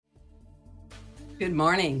Good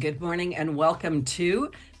morning, and welcome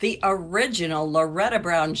to the original Loretta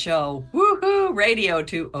Brown Show. Woohoo! Radio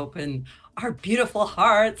to open our beautiful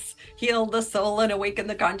hearts, heal the soul, and awaken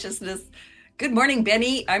the consciousness. Good morning,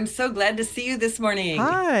 Benny. I'm so glad to see you this morning.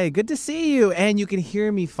 Hi, good to see you. And you can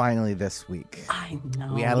hear me finally this week. I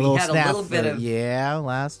know We had a we little had a little bit of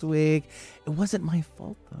last week. It wasn't my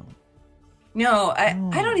fault, though. no. I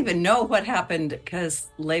Oh. don't even know what happened because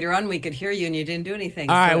later on we could hear you and you didn't do anything.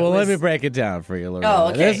 All right, So it well, let was- me break it down for you, Loretta. Oh,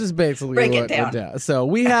 okay. This is basically Break it what went down. down. So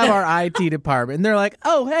we have our IT department, and they're like,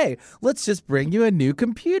 oh, hey, let's just bring you a new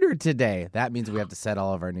computer today. That means we have to set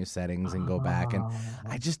all of our new settings and go back. And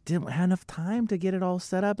I just didn't have enough time to get it all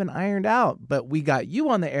set up and ironed out. But we got you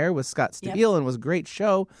on the air with Scott Yep. Steele, and it was a great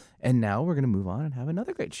show. And now we're going to move on and have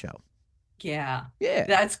another great show. Yeah, Yeah.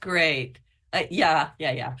 that's great. Yeah.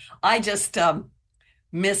 I just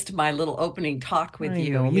missed my little opening talk with I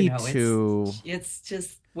you. know, You me know, too. it's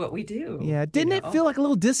just what we do. Yeah, you didn't it know? feel like a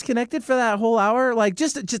little disconnected for that whole hour? Like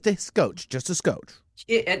just a scotch, just a scotch.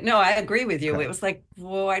 No, I agree with you. Okay. It was like,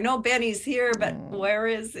 well, I know Benny's here, but where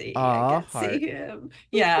is he? Aw, I can't heart. see him.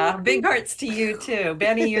 Yeah, big hearts to you too.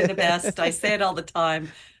 Benny, you're the best. I say it all the time.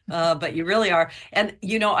 But you really are. And,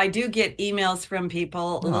 I do get emails from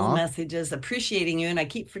people, little Aw. messages appreciating you, and I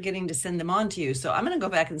keep forgetting to send them on to you. So I'm going to go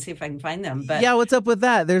back and see if I can find them. But Yeah, what's up with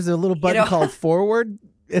that? There's a little button know- called forward.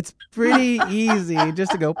 It's pretty easy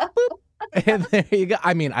just to go boop, and there you go.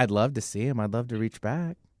 I mean, I'd love to see him. I'd love to reach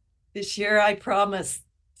back. this year, I promise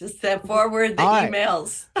to send forward the All right.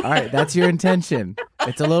 emails. All right, that's your intention.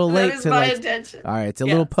 It's a little That late is to my like. intention. All right, it's a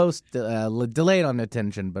Yeah. little post delayed on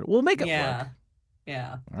attention, but we'll make it Yeah. work.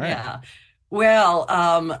 Yeah. All right. Yeah. Well,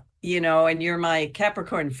 and you're my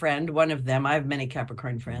Capricorn friend, one of them. I have many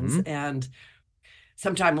Capricorn friends, Mhm. and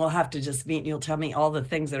sometime we'll have to just meet and you'll tell me all the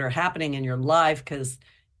things that are happening in your life because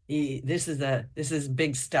this is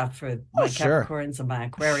big stuff for my sure. Capricorns and my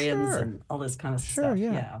Aquarians Sure. and all this kind of Sure, stuff.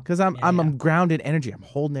 yeah. Because I'm Yeah, yeah. grounded energy. I'm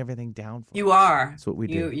holding everything down for You are. That's what we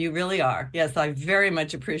do. You really are. Yes, I very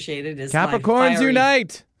much appreciate it. It's my Capricorns fiery-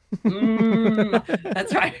 unite.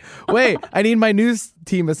 That's right. Wait, I need my news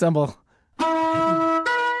team assemble.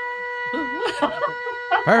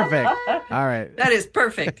 Perfect. All right. That is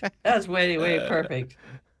perfect. That's way, way perfect.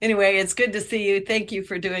 Anyway, it's good to see you. Thank you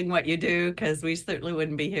for doing what you do because we certainly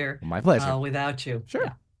wouldn't be here My pleasure. without you.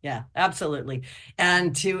 Sure. Yeah, absolutely.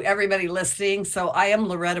 And to everybody listening, so I am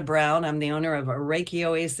Loretta Brown. I'm the owner of a Reiki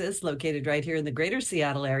Oasis located right here in the greater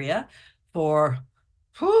Seattle area we're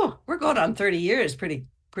going on 30 years pretty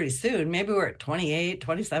soon. Maybe we're at 28,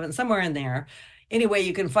 27, somewhere in there. Anyway,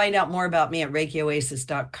 you can find out more about me at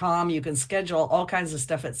ReikiOasis.com. You can schedule all kinds of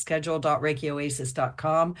stuff at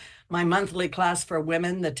schedule.ReikiOasis.com. My monthly class for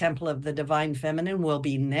women, the Temple of the Divine Feminine, will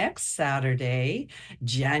be next Saturday,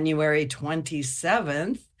 January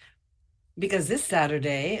 27th, because this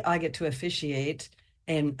Saturday I get to officiate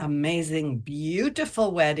an amazing,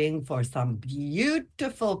 beautiful wedding for some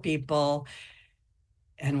beautiful people.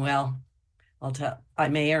 And well, I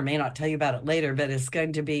may or may not tell you about it later, but it's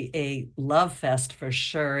going to be a love fest for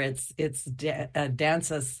sure. It's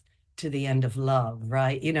dance us to the end of love,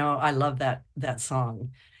 right? I love that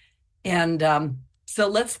song. And so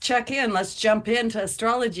let's check in. Let's jump into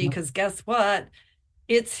astrology because guess what?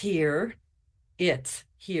 It's here. It's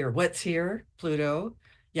here. What's here? Pluto.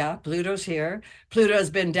 Yeah, Pluto's here. Pluto has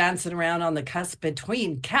been dancing around on the cusp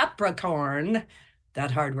between Capricorn,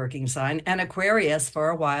 that hardworking sign, and Aquarius for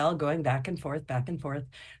a while, going back and forth, back and forth.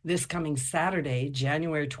 This coming Saturday,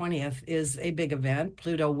 January 20th, is a big event.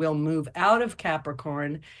 Pluto will move out of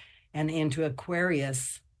Capricorn and into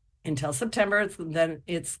Aquarius until September. Then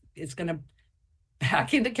it's going to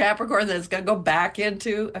back into Capricorn. Then it's going to go back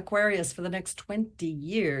into Aquarius for the next 20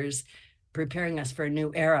 years, preparing us for a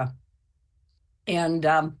new era. And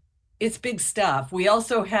it's big stuff. We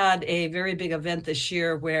also had a very big event this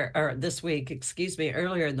week,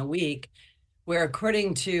 earlier in the week, where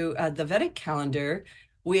according to the Vedic calendar,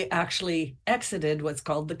 we actually exited what's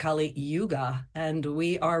called the Kali Yuga, and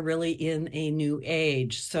we are really in a new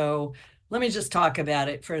age. So let me just talk about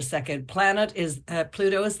it for a second. Pluto is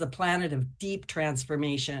the planet of deep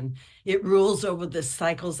transformation. It rules over the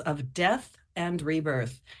cycles of death and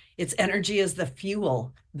rebirth. Its energy is the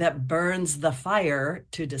fuel that burns the fire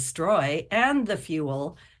to destroy and the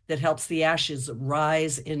fuel that helps the ashes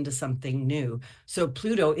rise into something new. So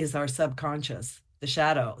Pluto is our subconscious, the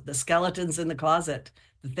shadow, the skeletons in the closet,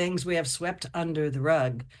 the things we have swept under the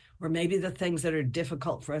rug, or maybe the things that are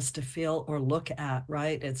difficult for us to feel or look at,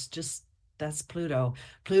 right? It's just That's Pluto.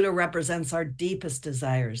 Pluto represents our deepest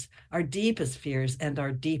desires, our deepest fears, and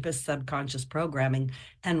our deepest subconscious programming,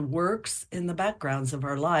 and works in the backgrounds of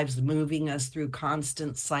our lives, moving us through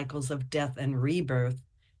constant cycles of death and rebirth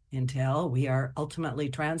until we are ultimately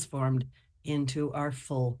transformed into our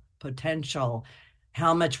full potential.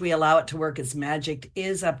 How much we allow it to work its magic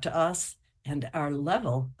is up to us and our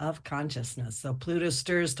level of consciousness. So Pluto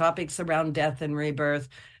stirs topics around death and rebirth,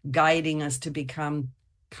 guiding us to become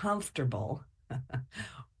comfortable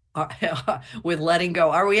with letting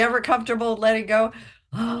go. Are we ever comfortable letting go?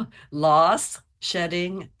 Loss,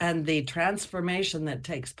 shedding, and the transformation that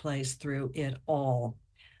takes place through it all.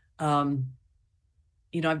 I've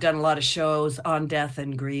done a lot of shows on death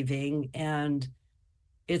and grieving, and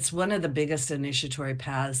it's one of the biggest initiatory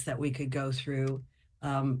paths that we could go through.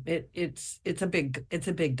 It's a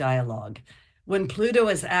big dialogue. When Pluto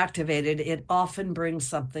is activated, it often brings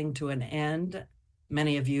something to an end.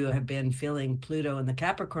 Many of you have been feeling Pluto in the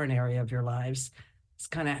Capricorn area of your lives. It's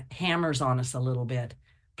kind of hammers on us a little bit.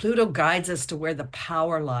 Pluto guides us to where the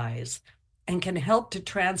power lies and can help to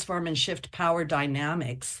transform and shift power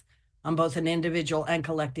dynamics on both an individual and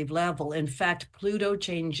collective level. In fact, Pluto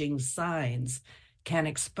changing signs can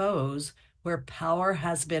expose where power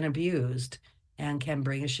has been abused and can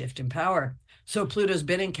bring a shift in power. So Pluto's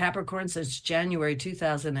been in Capricorn since January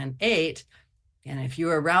 2008. And if you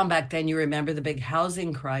were around back then, you remember the big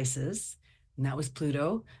housing crisis. And that was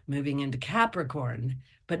Pluto moving into Capricorn.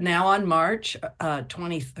 But now on March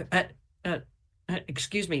 20th,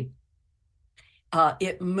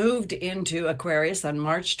 it moved into Aquarius on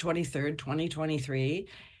March 23rd, 2023.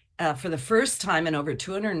 For the first time in over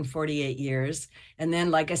 248 years. And then,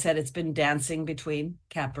 like I said, it's been dancing between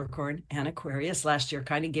Capricorn and Aquarius last year,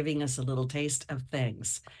 kind of giving us a little taste of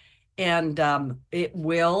things. And it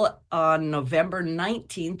will, on November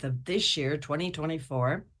 19th of this year,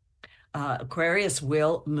 2024, Aquarius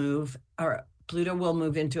will move, or Pluto will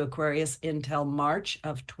move into Aquarius until March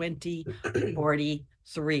of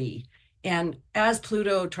 2043. And as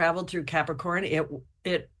Pluto traveled through Capricorn, it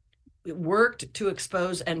worked to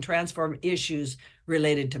expose and transform issues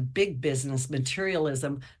related to big business,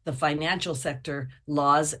 materialism, the financial sector,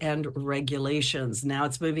 laws, and regulations. Now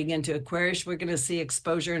it's moving into Aquarius. We're going to see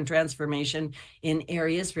exposure and transformation in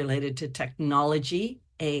areas related to technology,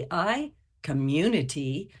 AI,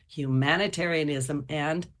 community, humanitarianism,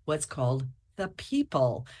 and what's called the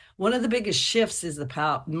people. One of the biggest shifts is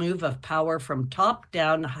the move of power from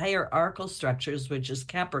top-down hierarchical structures, which is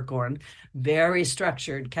Capricorn, very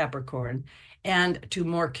structured Capricorn, and to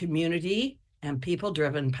more community and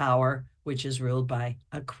people-driven power, which is ruled by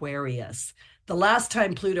Aquarius. The last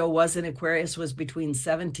time Pluto was in Aquarius was between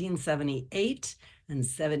 1778 and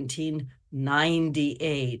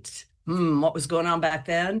 1798. What was going on back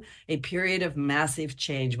then? A period of massive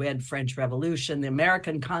change. We had French Revolution. The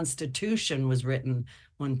American Constitution was written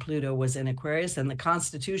when Pluto was in Aquarius, and the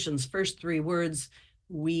Constitution's first three words,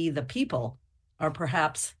 "We the people," are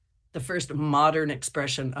perhaps the first modern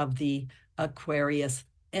expression of the Aquarius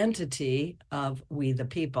entity of "We the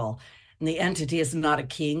people." And the entity is not a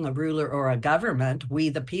king, a ruler, or a government. We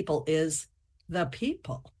the people is the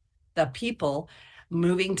people. The people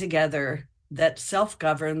moving together that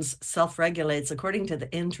self-governs, self-regulates according to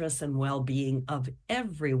the interests and well-being of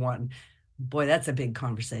everyone. Boy, that's a big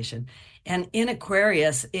conversation. And in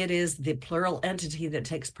Aquarius, it is the plural entity that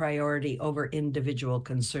takes priority over individual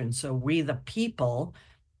concerns. So we the people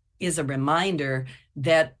is a reminder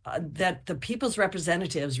that the people's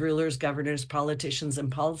representatives, rulers, governors, politicians,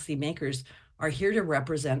 and policymakers are here to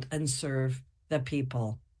represent and serve the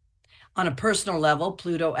people. On a personal level,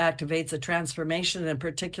 Pluto activates a transformation in a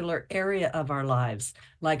particular area of our lives.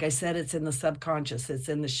 Like I said, it's in the subconscious, it's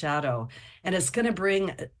in the shadow, and it's going to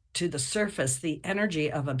bring to the surface the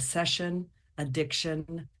energy of obsession,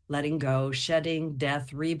 addiction, letting go, shedding,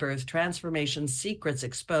 death, rebirth, transformation, secrets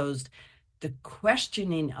exposed, the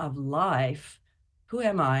questioning of life. Who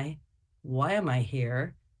am I? Why am I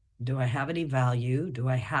here? Do I have any value? Do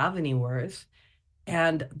I have any worth?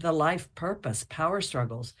 And the life purpose, power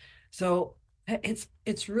struggles. So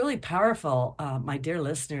it's really powerful, my dear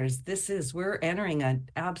listeners. We're entering an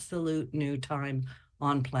absolute new time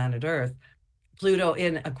on planet Earth. Pluto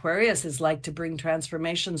in Aquarius is like to bring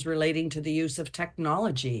transformations relating to the use of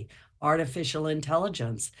technology, artificial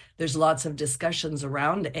intelligence. There's lots of discussions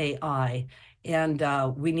around AI, and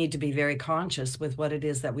we need to be very conscious with what it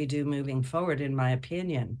is that we do moving forward, in my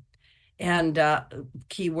opinion. And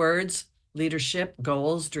keywords: leadership,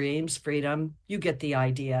 goals, dreams, freedom. You get the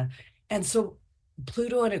idea. And so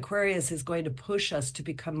Pluto in Aquarius is going to push us to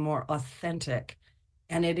become more authentic.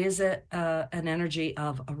 And it is an energy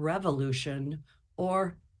of a revolution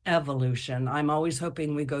or evolution. I'm always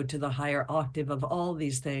hoping we go to the higher octave of all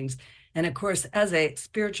these things. And of course, as a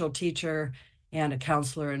spiritual teacher and a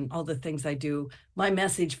counselor and all the things I do, my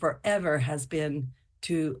message forever has been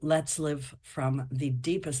to let's live from the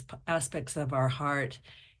deepest aspects of our heart,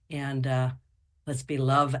 and let's be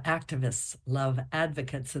love activists, love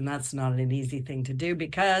advocates. And that's not an easy thing to do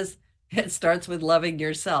because it starts with loving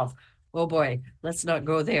yourself. Oh boy, let's not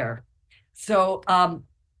go there. So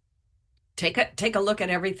take a look at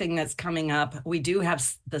everything that's coming up. We do have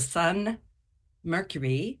the sun,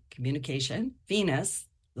 Mercury, communication, Venus,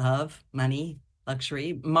 love, money,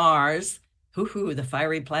 luxury, Mars, hoo-hoo, the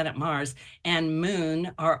fiery planet Mars, and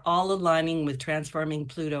Moon are all aligning with transforming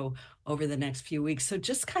Pluto over the next few weeks. So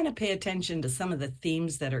just kind of pay attention to some of the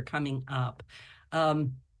themes that are coming up.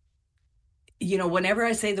 Whenever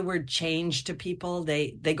I say the word change to people,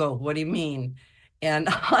 they go, "What do you mean?" And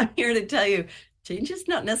I'm here to tell you, change is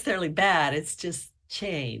not necessarily bad. It's just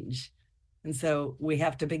change. And so we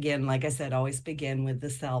have to begin, like I said, always begin with the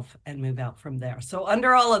self and move out from there. So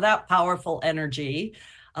under all of that powerful energy,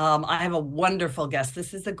 I have a wonderful guest.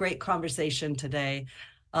 This is a great conversation today.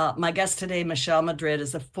 My guest today, Michelle Madrid,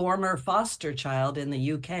 is a former foster child in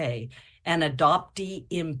the UK, an adoptee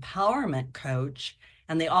empowerment coach,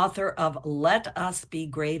 and the author of Let Us Be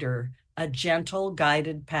Greater, a gentle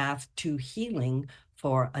guided path to healing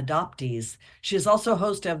for adoptees. She is also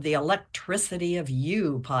host of the Electricity of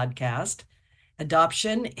You podcast.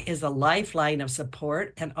 Adoption is a lifeline of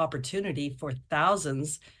support and opportunity for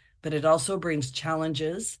thousands, but it also brings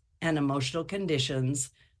challenges and emotional conditions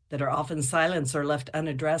that are often silenced or left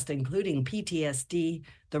unaddressed, including PTSD,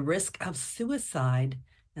 the risk of suicide,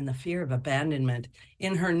 and the fear of abandonment.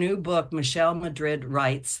 In her new book, Michelle Madrid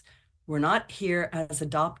writes, "We're not here as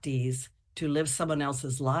adoptees to live someone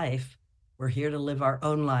else's life. We're here to live our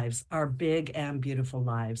own lives, our big and beautiful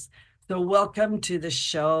lives." So welcome to the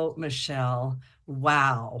show, Michelle.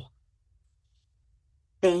 Wow.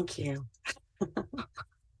 Thank you.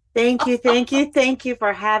 Thank you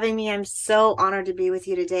for having me. I'm so honored to be with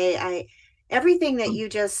you today. Everything that you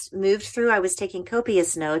just moved through, I was taking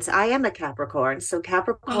copious notes. I am a Capricorn, so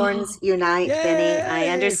Capricorns unite, Yay! Benny. I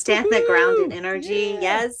understand the grounded energy. Yeah.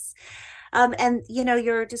 Yes. And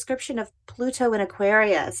your description of Pluto in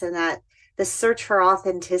Aquarius and that the search for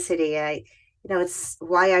authenticity, it's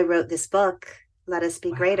why I wrote this book, Let Us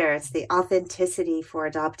Be Greater. It's the authenticity for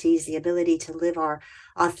adoptees, the ability to live our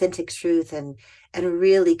authentic truth and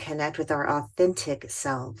really connect with our authentic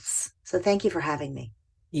selves. So thank you for having me.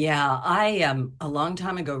 Yeah, I a long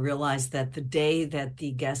time ago realized that the day that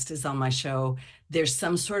the guest is on my show, there's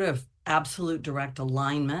some sort of absolute direct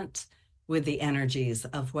alignment with the energies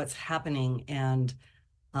of what's happening. And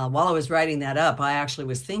while I was writing that up, I actually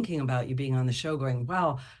was thinking about you being on the show, going,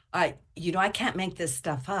 "Wow, I can't make this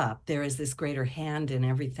stuff up. There is this greater hand in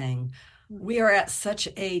everything." We are at such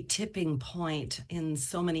a tipping point in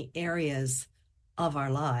so many areas of our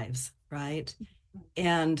lives, right?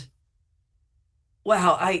 And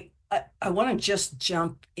wow, I want to just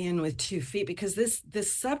jump in with 2 feet because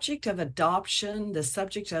this subject of adoption, the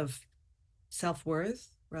subject of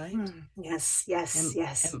self-worth, right? Yes.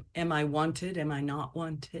 Am I wanted? Am I not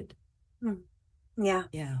wanted? Yeah.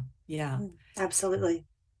 Yeah. Absolutely.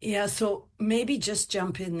 Yeah, so maybe just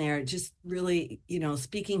jump in there, just really,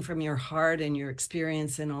 speaking from your heart and your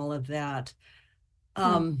experience and all of that.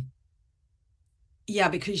 Yeah,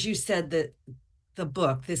 because you said that the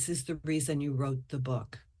book, this is the reason you wrote the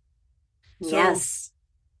book. So, Yes.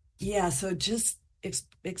 Yeah, so just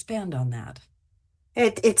expand on that.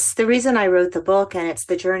 It's the reason I wrote the book, and it's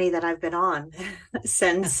the journey that I've been on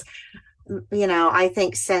since, I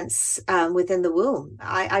think since within the womb.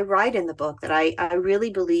 I write in the book that I really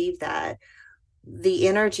believe that the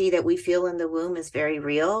energy that we feel in the womb is very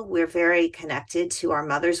real. We're very connected to our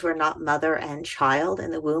mothers. We're not mother and child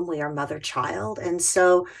in the womb. We are mother-child. And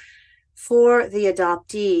so for the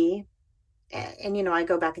adoptee, and I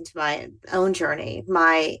go back into my own journey.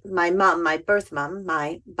 My mom, my birth mom,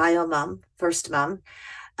 my bio mom, first mom,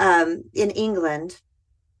 in England,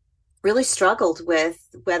 really struggled with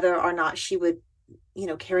whether or not she would,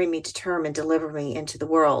 carry me to term and deliver me into the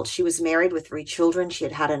world. She was married with 3 children. She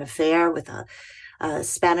had had an affair with a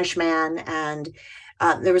Spanish man, and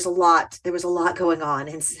there was a lot going on,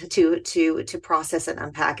 and to process and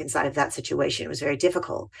unpack inside of that situation. It was very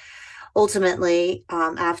difficult. Ultimately,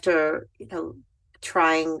 after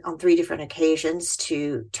trying on 3 different occasions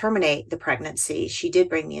to terminate the pregnancy, she did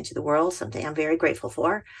bring me into the world, something I'm very grateful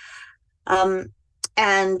for.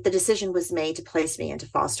 And the decision was made to place me into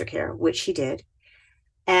foster care, which she did.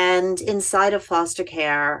 And inside of foster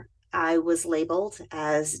care, I was labeled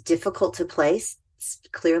as difficult to place,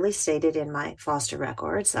 clearly stated in my foster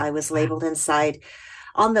records. I was labeled inside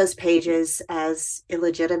on those pages as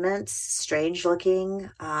illegitimate, strange looking,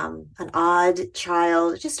 an odd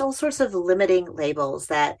child, just all sorts of limiting labels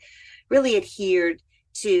that really adhered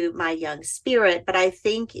to my young spirit. But I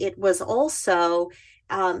think it was also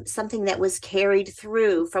something that was carried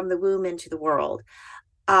through from the womb into the world.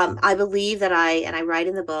 I believe that and I write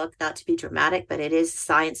in the book, not to be dramatic, but it is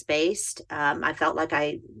science based. I felt like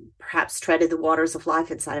I perhaps treaded the waters of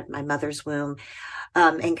life inside of my mother's womb.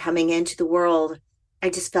 And coming into the world, I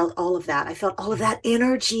just felt all of that. I felt all of that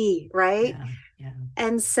energy, right? Yeah, yeah.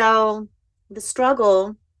 And so the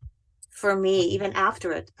struggle for me, even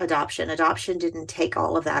after adoption didn't take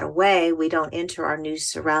all of that away. We don't enter our new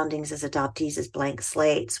surroundings as adoptees as blank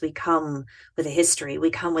slates. We come with a history, we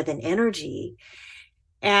come with an energy.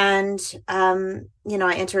 And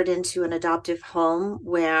I entered into an adoptive home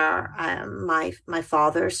where my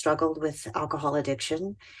father struggled with alcohol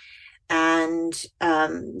addiction, and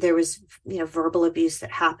there was verbal abuse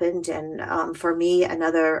that happened, and for me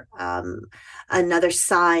another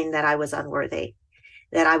sign that I was unworthy,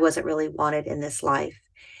 that I wasn't really wanted in this life,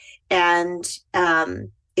 and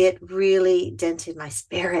it really dented my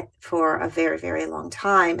spirit for a very, very long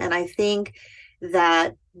time. And I think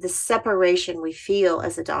that the separation we feel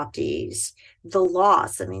as adoptees, the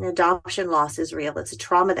loss, I mean, adoption loss is real. It's a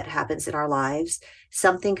trauma that happens in our lives.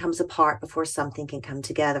 Something comes apart before something can come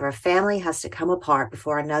together. A family has to come apart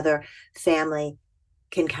before another family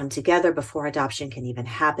can come together, before adoption can even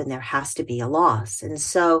happen. There has to be a loss. And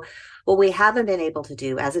so what we haven't been able to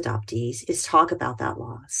do as adoptees is talk about that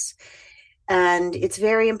loss. And it's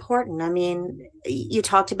very important. I mean, you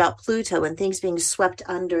talked about Pluto and things being swept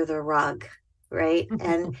under the rug, right?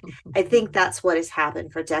 And I think that's what has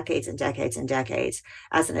happened for decades and decades and decades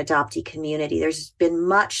as an adoptee community. There's been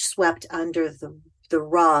much swept under the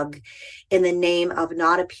rug in the name of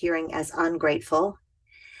not appearing as ungrateful.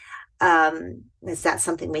 Is that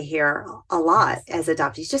something we hear a lot as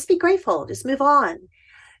adoptees? Just be grateful, just move on.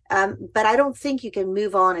 But I don't think you can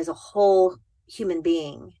move on as a whole human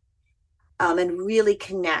being and really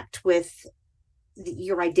connect with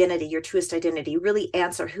your identity, your truest identity, really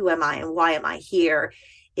answer who am I and why am I here,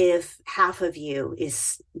 if half of you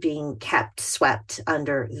is being swept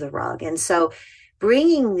under the rug. And so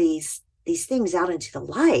bringing these things out into the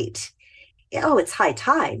light, it's high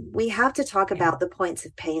time. We have to talk about the points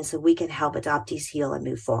of pain so we can help adoptees heal and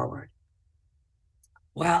move forward.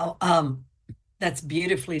 Wow, that's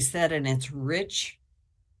beautifully said, and it's rich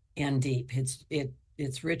and deep.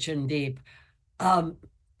 It's rich and deep.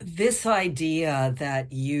 This idea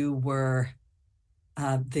that you were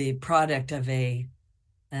the product of an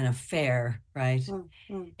affair, right?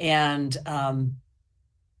 Mm-hmm. And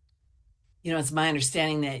it's my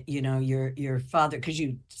understanding that your father, because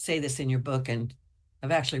you say this in your book, and I've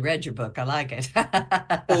actually read your book. I like it.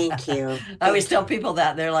 Thank you. I always tell people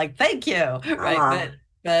that they're like, "Thank you," right?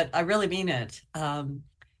 But I really mean it.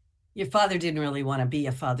 Your father didn't really want to be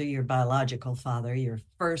a father. Your biological father, your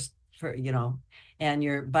first, and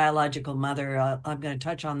your biological mother. I'm going to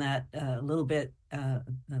touch on that a little bit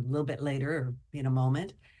later, or in a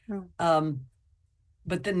moment.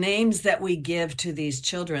 But the names that we give to these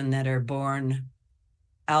children that are born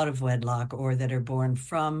out of wedlock or that are born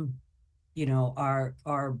from,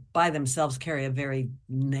 are by themselves carry a very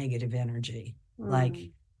negative energy. Like,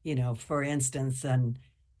 for instance,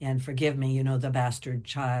 and forgive me, the bastard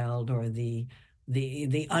child, or the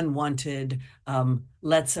unwanted,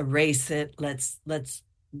 let's erase it, let's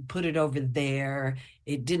put it over there,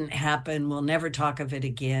 it didn't happen, we'll never talk of it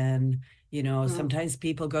again. Sometimes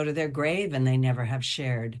people go to their grave and they never have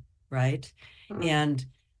shared, right? And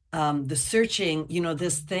the searching,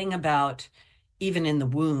 this thing about even in the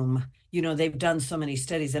womb, they've done so many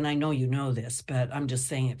studies, and I know you know this, but I'm just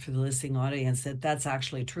saying it for the listening audience, that's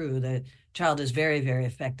actually true. The child is very, very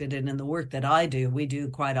affected. And in the work that I do, we do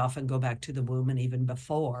quite often go back to the womb and even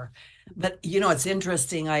before. But, it's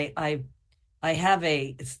interesting. I have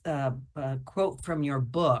a quote from your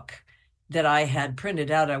book that I had printed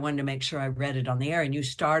out. I wanted to make sure I read it on the air, and you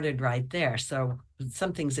started right there. So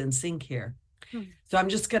something's in sync here. So I'm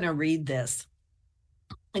just going to read this.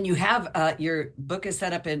 And you have your book is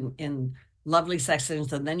set up in lovely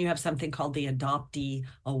sections, and then you have something called the Adoptee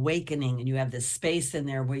Awakening, and you have this space in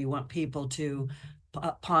there where you want people to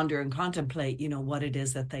ponder and contemplate, what it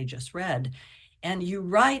is that they just read. And you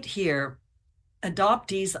write here,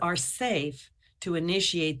 adoptees are safe to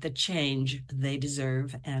initiate the change they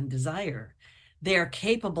deserve and desire. They are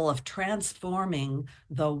capable of transforming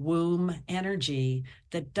the womb energy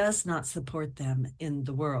that does not support them in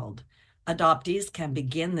the world. Adoptees can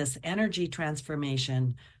begin this energy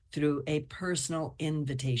transformation through a personal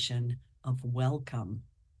invitation of welcome.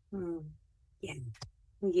 Mm. Yeah.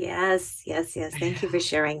 Yes, yes, yes. Thank you for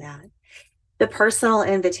sharing that. The personal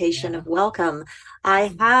invitation Yeah. of welcome.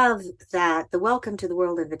 I have that, the welcome to the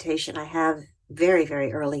world invitation, I have very,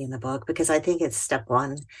 very early in the book because I think it's step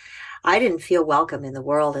one. I didn't feel welcome in the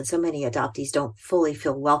world, and so many adoptees don't fully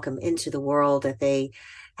feel welcome into the world that they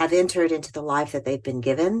have entered into the life that they've been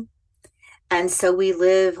given. And so we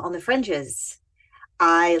live on the fringes.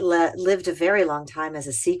 Lived a very long time as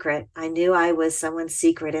a secret. I knew I was someone's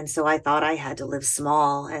secret, and so I thought I had to live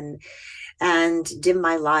small and dim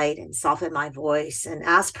my light and soften my voice and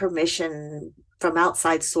ask permission from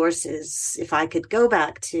outside sources if I could go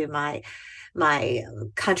back to my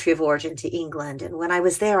country of origin, to England. And when I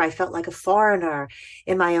was there, I felt like a foreigner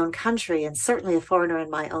in my own country and certainly a foreigner in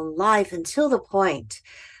my own life, until the point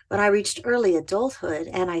when I reached early adulthood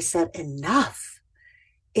and I said, enough,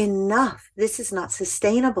 enough. This is not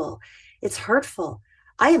sustainable. It's hurtful.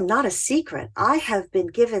 I am not a secret. I have been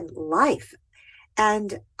given life,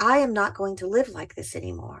 and I am not going to live like this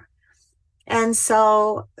anymore. And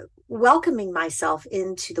so, welcoming myself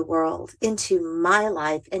into the world, into my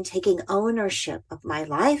life, and taking ownership of my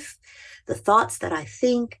life, the thoughts that I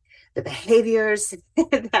think, the behaviors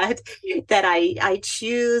that I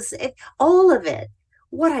choose, all of it,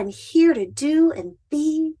 what I'm here to do and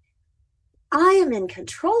be, I am in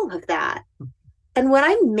control of that. And when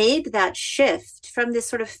I made that shift from this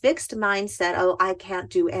sort of fixed mindset, oh, I can't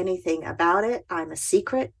do anything about it, I'm a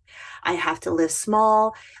secret, I have to live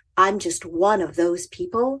small, I'm just one of those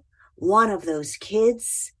people, one of those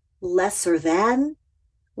kids, lesser than.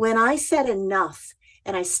 When I said enough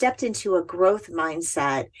and I stepped into a growth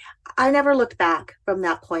mindset, I never looked back from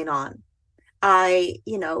that point on. I,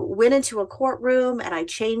 went into a courtroom and I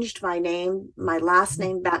changed my name, my last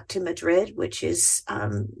name, back to Madrid, which is,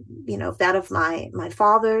 that of my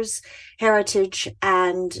father's heritage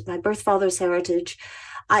and my birth father's heritage.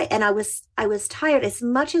 I was tired, as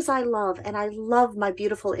much as I love, and I love my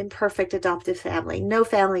beautiful, imperfect adoptive family. No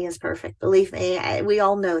family is perfect. Believe me, we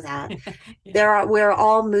all know that. Yeah. We're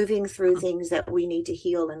all moving through things that we need to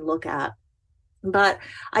heal and look at. But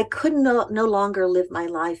I could no longer live my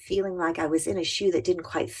life feeling like I was in a shoe that didn't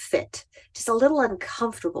quite fit, just a little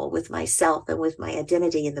uncomfortable with myself and with my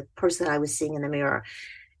identity and the person I was seeing in the mirror.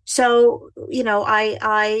 So,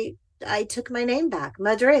 I took my name back,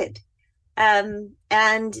 Madrid. And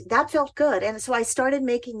that felt good. And so I started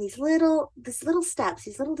making these little steps,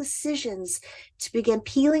 these little decisions to begin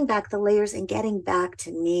peeling back the layers and getting back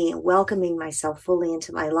to me and welcoming myself fully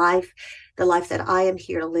into my life, the life that I am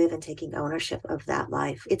here to live, and taking ownership of that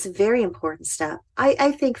life. It's a very important step.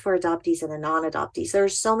 I think for adoptees and the non-adoptees, there are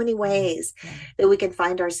so many ways Yeah. that we can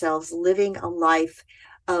find ourselves living a life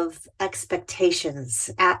of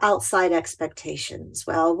expectations, outside expectations.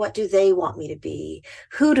 Well, what do they want me to be?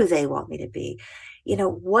 Who do they want me to be?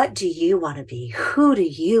 What do you want to be? Who do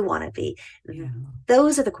you want to be? Yeah.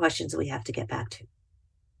 Those are the questions we have to get back to.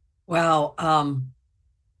 Well,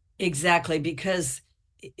 exactly, because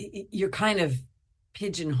you're kind of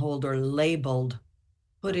pigeonholed or labeled,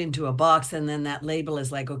 put into a box, and then that label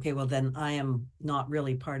is like, okay, well, then I am not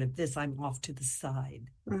really part of this. I'm off to the side.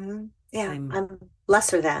 Mm-hmm. Yeah, I'm I'm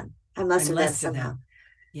lesser than. I'm I'm lesser than lesser somehow. than. And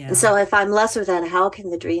Yeah. so if I'm lesser than, how can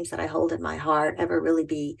the dreams that I hold in my heart ever really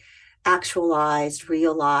be actualized,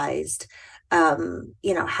 realized?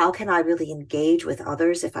 How can I really engage with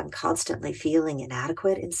others if I'm constantly feeling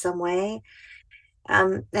inadequate in some way?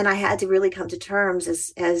 And I had to really come to terms,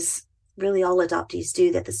 as really all adoptees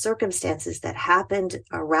do, that the circumstances that happened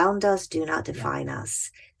around us do not Yeah. define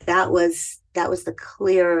us. That was the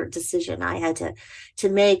clear decision I had to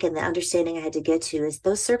make, and the understanding I had to get to is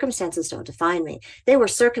those circumstances don't define me. They were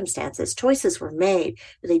circumstances, choices were made,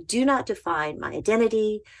 but they do not define my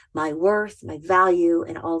identity, my worth, my value,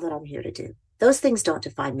 and all that I'm here to do. Those things don't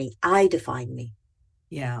define me. I define me.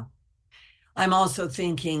 Yeah. I'm also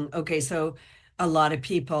thinking, okay, so a lot of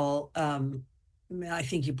people, I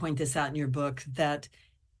think you point this out in your book, that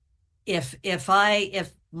if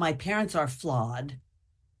my parents are flawed,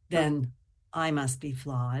 Mm. then I must be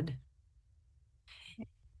flawed.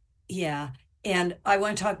 Yeah. And I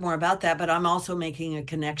want to talk more about that, but I'm also making a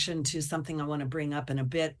connection to something I want to bring up in a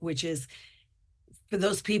bit, which is for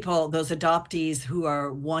those people, those adoptees who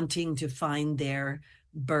are wanting to find their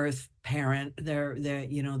birth parent,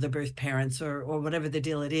 the birth parents, or whatever the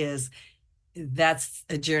deal it is. That's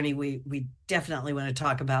a journey we definitely want to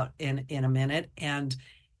talk about in a minute. And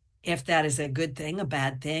if that is a good thing, a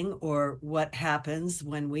bad thing, or what happens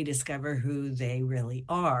when we discover who they really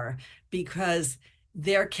are, because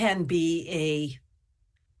there can be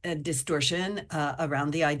a distortion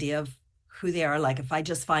around the idea of who they are. Like if I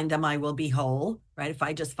just find them, I will be whole, right? If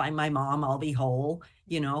I just find my mom, I'll be whole,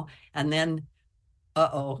 and then,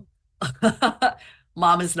 uh-oh,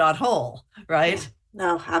 mom is not whole, right? Yeah.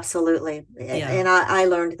 No, absolutely. Yeah. And I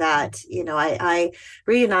learned that, I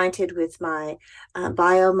reunited with my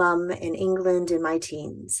bio mom in England in my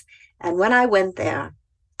teens. And when I went there,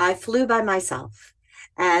 I flew by myself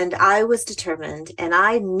and I was determined and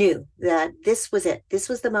I knew that this was it. This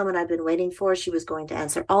was the moment I've been waiting for. She was going to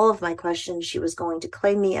answer all of my questions. She was going to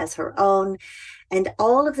claim me as her own, and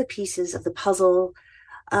all of the pieces of the puzzle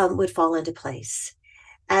would fall into place.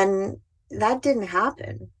 And that didn't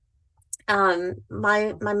happen.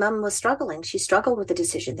 My mom was struggling. She struggled with the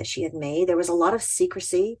decision that she had made. There was a lot of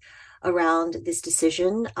secrecy around this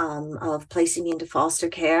decision of placing me into foster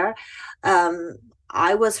care.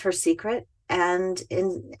 I was her secret, and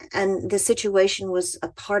the situation was a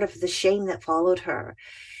part of the shame that followed her.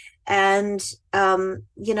 And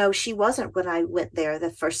she wasn't, when I went there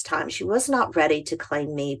the first time, she was not ready to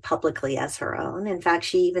claim me publicly as her own. In fact,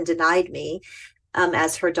 she even denied me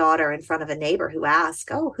as her daughter in front of a neighbor who asked,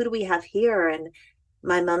 "Oh, who do we have here?" And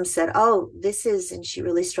my mom said, "Oh, this is," and she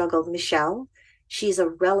really struggled, "Michelle. She's a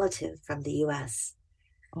relative from the US."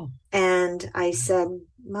 Oh. And I said,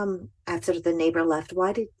 "Mom," after the neighbor left,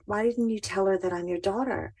 why didn't you tell her that I'm your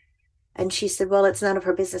daughter?" And she said, "Well, it's none of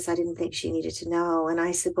her business. I didn't think she needed to know." And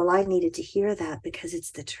I said, "Well, I needed to hear that because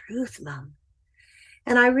it's the truth, Mom."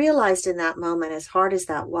 And I realized in that moment, as hard as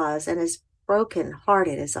that was, and as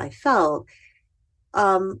broken-hearted as I felt,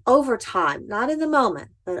 over time, not in the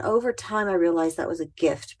moment, but over time, I realized that was a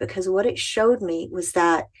gift, because what it showed me was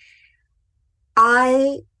that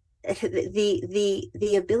the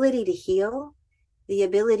ability to heal, the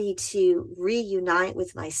ability to reunite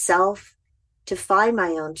with myself, to find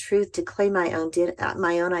my own truth, to claim my own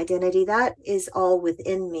identity, that is all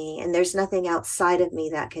within me, and there's nothing outside of me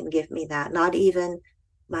that can give me that. Not even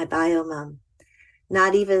my bio mom.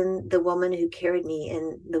 Not even the woman who carried me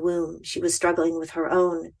in the womb. She was struggling with her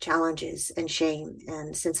own challenges and shame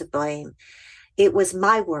and sense of blame. It was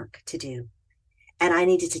my work to do. And I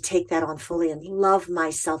needed to take that on fully and love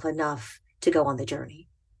myself enough to go on the journey.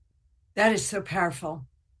 That is so powerful.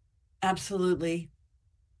 Absolutely.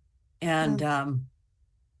 And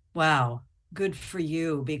wow, good for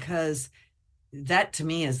you, because that to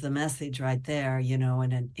me is the message right there,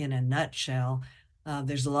 in a nutshell.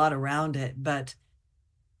 There's a lot around it, but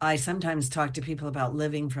I sometimes talk to people about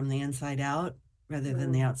living from the inside out rather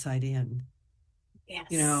than the outside in. Yes.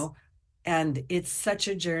 And it's such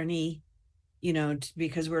a journey,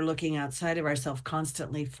 because we're looking outside of ourselves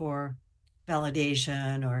constantly for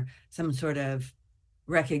validation or some sort of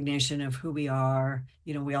recognition of who we are.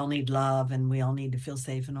 We all need love and we all need to feel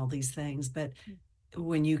safe and all these things. But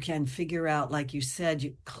when you can figure out, like you said,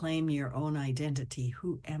 you claim your own identity.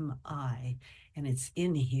 Who am I? And it's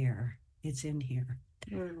in here. It's in here.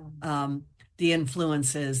 The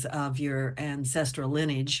influences of your ancestral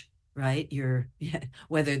lineage, right?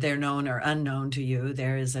 Whether they're known or unknown to you,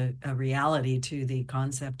 there is a reality to the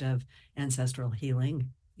concept of ancestral healing.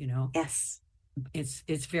 Yes.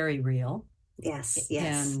 It's very real. Yes.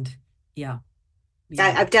 And yeah.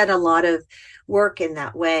 I've done a lot of work in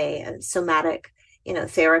that way, somatic,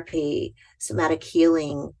 therapy, somatic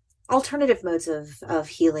healing. Alternative modes of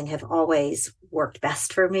healing have always worked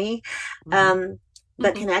best for me.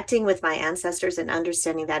 But connecting with my ancestors and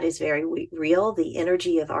understanding that is very real. The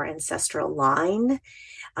energy of our ancestral line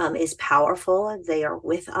is powerful. They are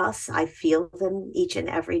with us. I feel them each and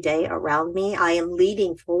every day around me. I am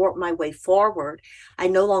leading for my way forward. I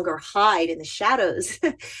no longer hide in the shadows.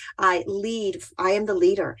 I lead. I am the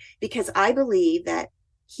leader, because I believe that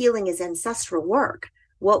healing is ancestral work.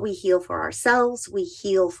 What we heal for ourselves, we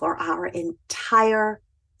heal for our entire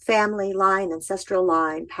family line, ancestral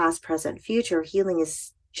line, past, present, future. Healing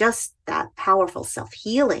is just that powerful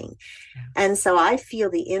self-healing. And so I feel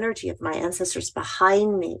the energy of my ancestors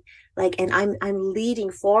behind me, and I'm leading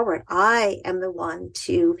forward. I am the one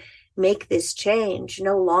to make this change.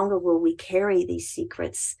 No longer will we carry these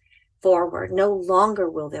secrets forward. No longer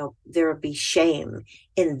will there be shame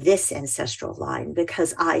in this ancestral line,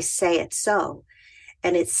 because I say it so.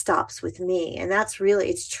 And it stops with me. And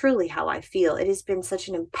it's truly how I feel. It has been such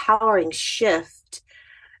an empowering shift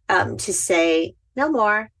to say, no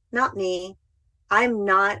more, not me. I'm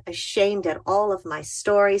not ashamed at all of my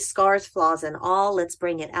stories, scars, flaws, and all. Let's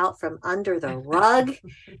bring it out from under the rug.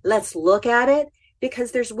 Let's look at it,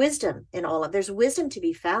 because there's wisdom in there's wisdom to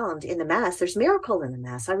be found in the mess. There's miracle in the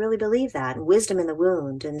mess. I really believe that, and wisdom in the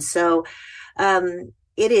wound. And so,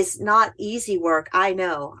 it is not easy work. I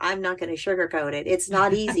know. I'm not going to sugarcoat it. It's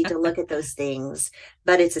not easy to look at those things,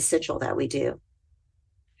 but it's essential that we do.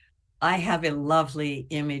 I have a lovely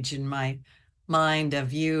image in my mind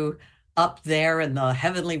of you up there in the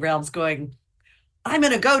heavenly realms going, I'm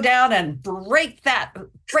going to go down and break that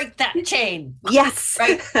chain. Yes.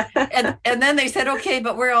 Right. And then they said, okay,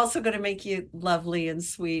 but we're also going to make you lovely and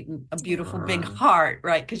sweet and a beautiful big Aw, heart,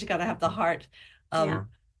 right? Because you got to have the heart yeah.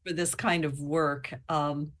 for this kind of work.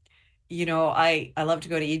 I love to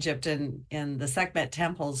go to Egypt, and the Sekhmet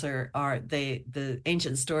temples are the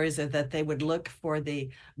ancient stories are that they would look for the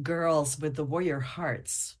girls with the warrior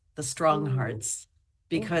hearts, the strong Mm, hearts, mm,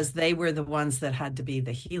 because they were the ones that had to be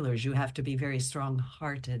the healers. You have to be very strong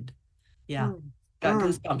hearted. Yeah. mm, Got mm.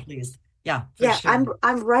 goosebumps, please. Yeah, for Yeah, sure.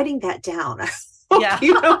 I'm writing that down. Hope Yeah,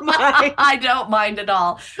 you don't mind. I don't mind at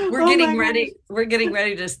all. We're Oh my getting gosh. ready. We're getting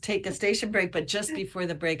ready to take a station break, but just before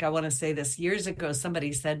the break, I want to say this. Years ago,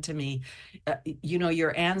 somebody said to me,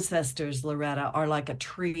 your ancestors, Loretta, are like a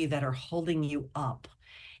tree that are holding you up.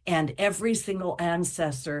 And every single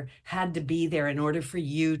ancestor had to be there in order for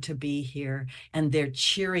you to be here. And they're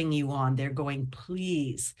cheering you on. They're going,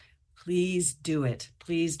 please, please do it.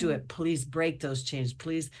 Please do it. Please break those chains.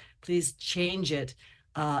 Please change it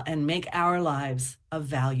and make our lives of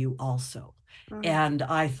value also. Mm, And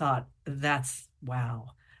I thought, that's wow.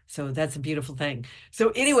 So that's a beautiful thing. So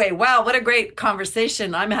anyway, wow, what a great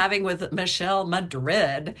conversation I'm having with Michelle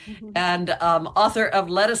Madrid, mhm. and author of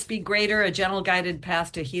Let Us Be Greater, A Gentle Guided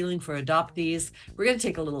Path to Healing for Adoptees. We're going to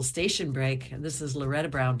take a little station break. This is Loretta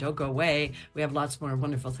Brown. Don't go away. We have lots more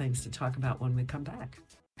wonderful things to talk about when we come back.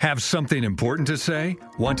 Have something important to say?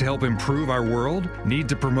 Want to help improve our world? Need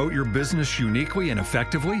to promote your business uniquely and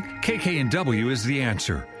effectively? KKNW is the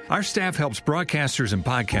answer. Our staff helps broadcasters and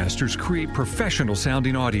podcasters create professional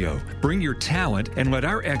sounding audio. Bring your talent and let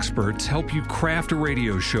our experts help you craft a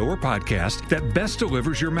radio show or podcast that best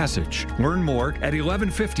delivers your message. Learn more at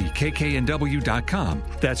 1150kknw.com.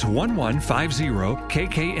 That's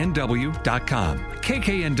 1150kknw.com.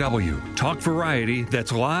 KKNW, talk variety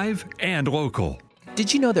that's live and local.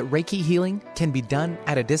 Did you know that Reiki healing can be done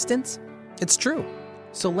at a distance? It's true.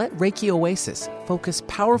 So let Reiki Oasis focus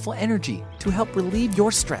powerful energy to help relieve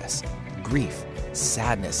your stress, grief,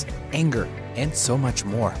 sadness, anger, and so much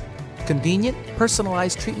more. Convenient,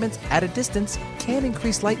 personalized treatments at a distance can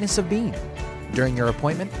increase lightness of being. During your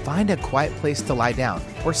appointment, find a quiet place to lie down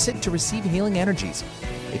or sit to receive healing energies.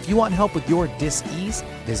 If you want help with your dis-ease,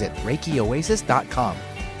 visit ReikiOasis.com.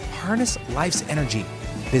 Harness life's energy.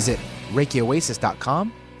 Visit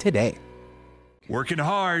ReikiOasis.com today. Working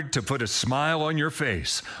hard to put a smile on your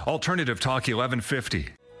face. Alternative Talk 1150.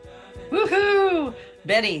 Woohoo!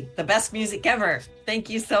 Betty, the best music ever. Thank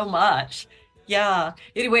you so much. Yeah.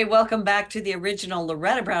 Anyway, welcome back to the original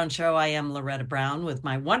Loretta Brown Show. I am Loretta Brown with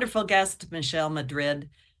my wonderful guest, Michelle Madrid,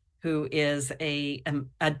 who is an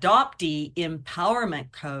adoptee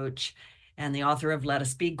empowerment coach and the author of Let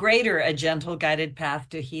Us Be Greater, A Gentle Guided Path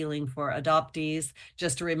to Healing for Adoptees.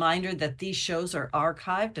 Just a reminder that these shows are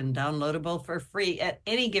archived and downloadable for free at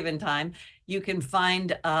any given time. You can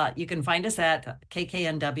find us at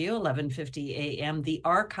KKNW 1150 AM, the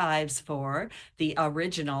archives for the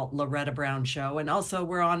original Loretta Brown Show. And also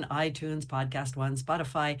we're on iTunes, Podcast One,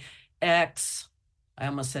 Spotify, X, I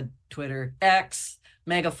almost said Twitter, X,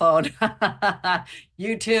 Megaphone,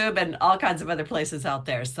 YouTube, and all kinds of other places out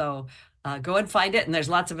there. So go and find it. And there's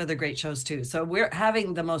lots of other great shows too. So we're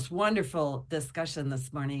having the most wonderful discussion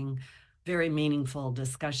this morning, very meaningful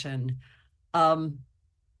discussion.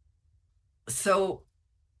 So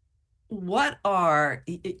what are,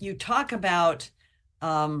 you talk about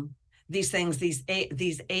these things, these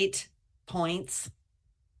eight points,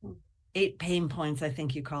 8 pain points, I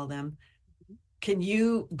think you call them. Can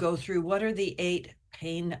you go through what are the 8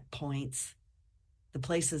 pain points, the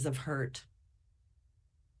places of hurt?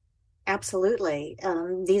 Absolutely.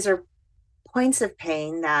 These are points of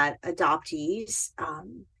pain that adoptees,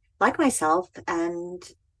 like myself and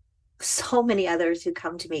so many others who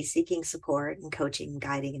come to me seeking support and coaching,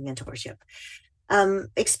 guiding, and mentorship,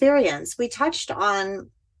 experience. We touched on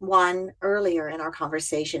one earlier in our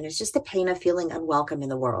conversation. It's just the pain of feeling unwelcome in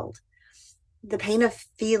the world, the pain of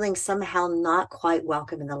feeling somehow not quite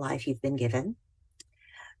welcome in the life you've been given,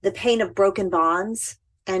 the pain of broken bonds,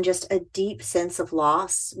 and just a deep sense of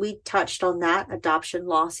loss. We touched on that. Adoption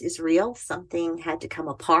loss is real. Something had to come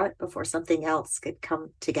apart before something else could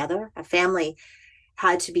come together. A family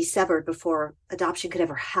had to be severed before adoption could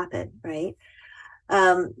ever happen, right?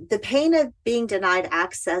 The pain of being denied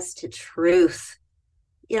access to truth.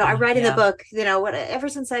 I write in the book, ever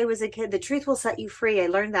since I was a kid, the truth will set you free. I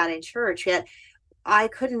learned that in church, yet I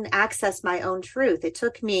couldn't access my own truth. It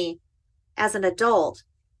took me as an adult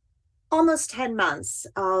almost 10 months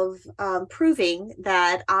of proving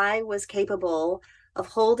that I was capable of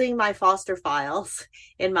holding my foster files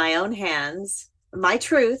in my own hands, my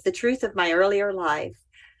truth, the truth of my earlier life.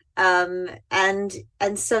 And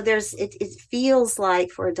so it feels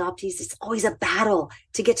like for adoptees, it's always a battle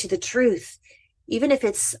to get to the truth, even if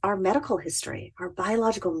it's our medical history, our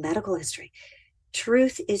biological medical history.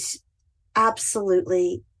 Truth is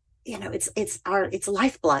absolutely, it's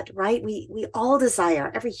lifeblood, right? We all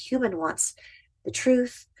desire, every human wants the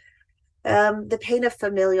truth. The pain of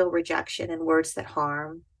familial rejection and words that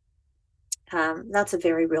harm. That's a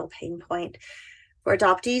very real pain point for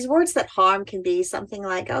adoptees. Words that harm can be something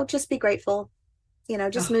like, oh, just be grateful,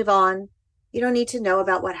 just Oh, move on. You don't need to know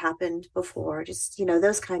about what happened before. Just,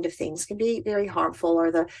 those kind of things can be very harmful.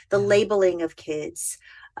 Or the yeah. labeling of kids.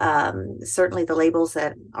 Certainly the labels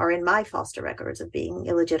that are in my foster records of being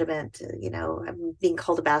illegitimate, being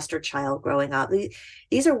called a bastard child growing up.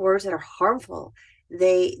 These are words that are harmful.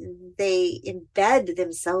 They embed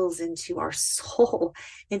themselves into our soul,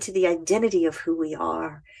 into the identity of who we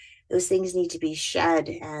are. Those things need to be shed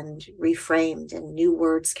and reframed, and new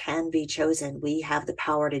words can be chosen. We have the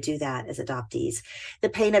power to do that as adoptees. The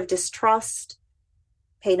pain of distrust,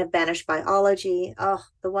 pain of banished biology. Oh,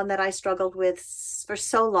 the one that I struggled with for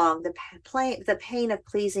so long, the pain of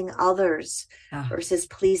pleasing others Ah, versus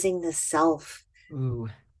pleasing the self, ooh.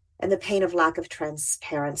 and the pain of lack of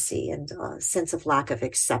transparency and sense of lack of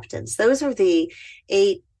acceptance. Those are the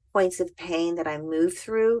 8 points of pain that I move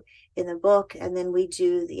through in the book. And then we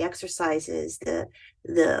do the exercises,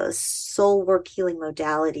 the soul work healing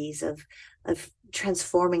modalities of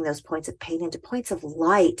transforming those points of pain into points of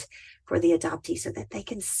light for the adoptee, so that they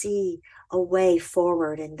can see a way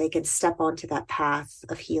forward and they can step onto that path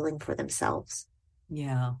of healing for themselves.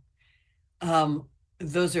 Yeah. Um,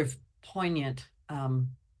 those are poignant,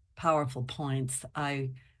 powerful points.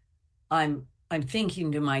 I'm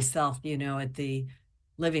thinking to myself, at the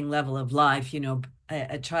living level of life,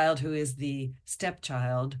 a child who is the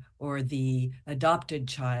stepchild or the adopted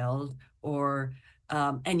child, or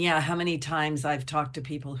and yeah, how many times I've talked to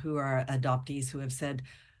people who are adoptees who have said,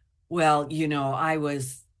 well, I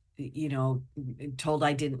was, told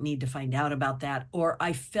I didn't need to find out about that, or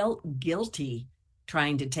I felt guilty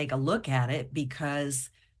trying to take a look at it because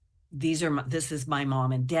this is my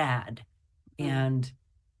mom and dad, Mm.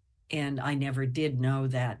 and I never did know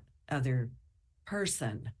that other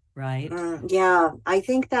person, right? Yeah, I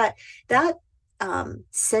think that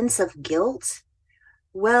sense of guilt,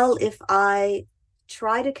 well, if I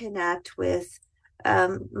try to connect with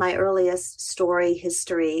my earliest story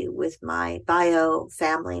history with my bio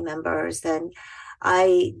family members, then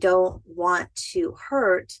I don't want to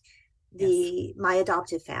hurt Yes. my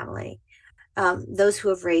adoptive family, those who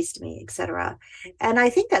have raised me, etc. And I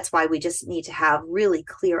think that's why we just need to have really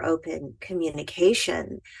clear, open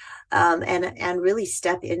communication, and really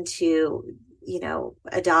step into,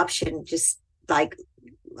 adoption, just like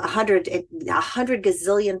 100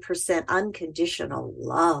 gazillion% unconditional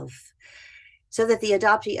love, so that the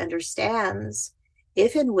adoptee understands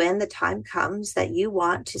if and when the time comes that you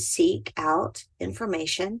want to seek out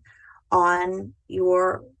information on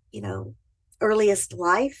your, earliest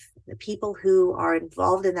life, the people who are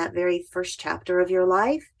involved in that very first chapter of your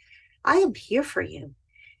life, I am here for you.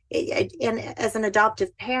 And as an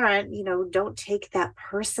adoptive parent, don't take that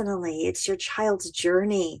personally. It's your child's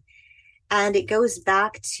journey. And it goes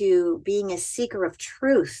back to being a seeker of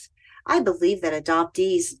truth. I believe that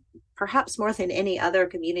adoptees, perhaps more than any other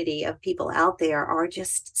community of people out there, are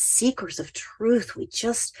just seekers of truth. We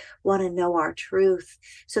just want to know our truth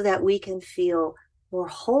so that we can feel more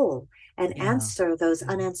whole and Yeah. answer those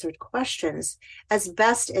unanswered questions as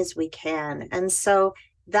best as we can. And so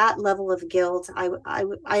that level of guilt,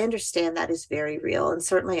 I understand that is very real. And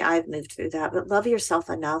certainly I've moved through that, but love yourself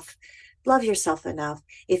enough. Love yourself enough.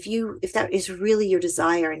 If that is really your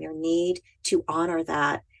desire and your need, to honor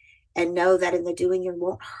that, and know that in the doing you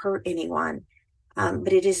won't hurt anyone.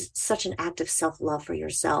 But it is such an act of self-love for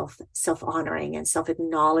yourself, self-honoring and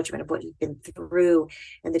self-acknowledgement of what you've been through,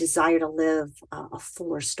 and the desire to live a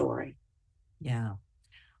fuller story. Yeah.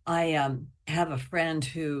 I have a friend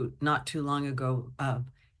who not too long ago,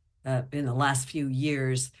 in the last few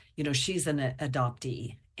years, she's an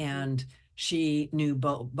adoptee, and she knew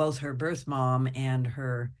both her birth mom and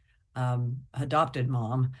her adopted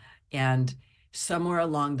mom. And somewhere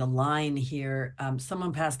along the line here,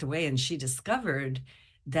 someone passed away, and she discovered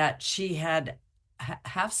that she had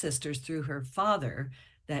half sisters through her father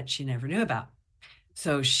that she never knew about.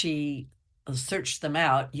 So she searched them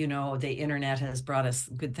out. The internet has brought us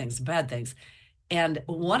good things and bad things. And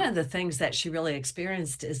one of the things that she really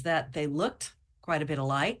experienced is that they looked quite a bit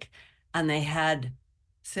alike, and they had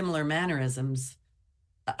similar mannerisms.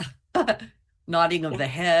 nodding of Yeah. the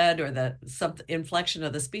head or the some inflection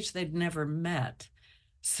of the speech. They'd never met.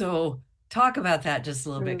 So talk about that just a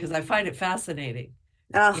little bit because I Mm. find it fascinating.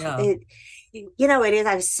 Oh, Yeah. it is.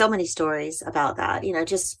 I have so many stories about that,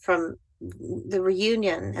 just from the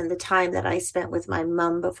reunion and the time that I spent with my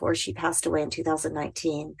mom before she passed away in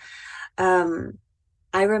 2019. Um,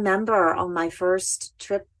 I remember on my first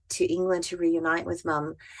trip to England to reunite with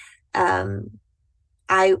mom, um,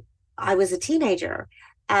 I I was a teenager,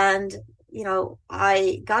 and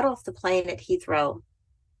I got off the plane at Heathrow,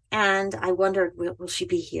 and I wondered, will she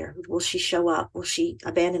be here? Will she show up? Will she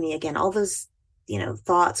abandon me again? All those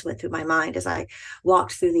thoughts went through my mind as I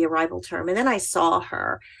walked through the arrival term, and then I saw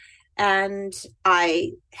her, and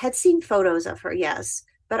I had seen photos of her, yes,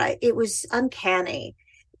 but it was uncanny.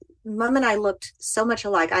 Mom and I looked so much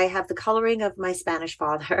alike. I have the coloring of my Spanish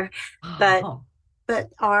father, but Oh,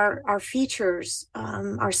 our features,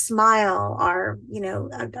 our smile, our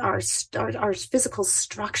physical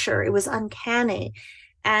structure, it was uncanny.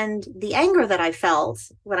 And the anger that I felt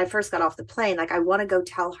when I first got off the plane, like, I want to go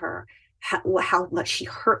tell her how much she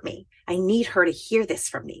hurt me. I need her to hear this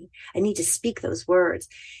from me. I need to speak those words.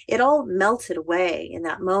 It all melted away in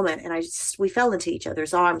that moment, and we fell into each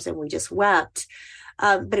other's arms and we just wept.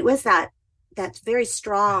 But it was that very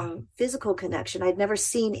strong physical connection. I'd never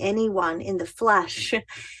seen anyone in the flesh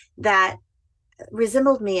that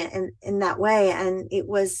resembled me in that way, and it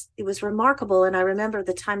was remarkable. And I remember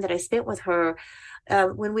the time that I spent with her.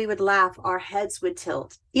 When we would laugh, our heads would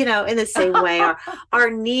tilt, in the same way. Our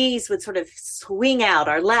knees would sort of swing out,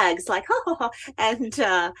 our legs like, oh, and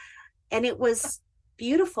it was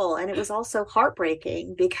beautiful, and it was also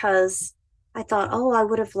heartbreaking because I thought, oh, I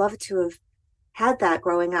would have loved to have had that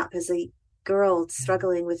growing up as a girl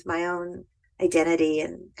struggling with my own identity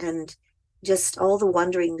and just all the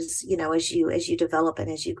wonderings, as you develop and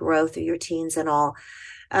as you grow through your teens and all.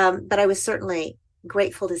 But I was certainly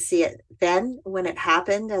grateful to see it then when it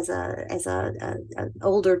happened as an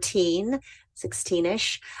older teen,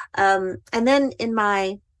 16ish. And then in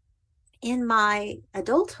my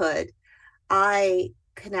adulthood, I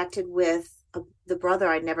connected with the brother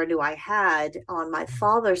I never knew I had on my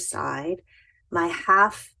father's side, my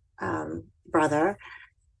half brother.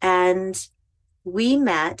 And we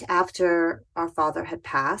met after our father had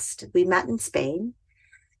passed. We met in Spain.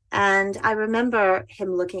 And I remember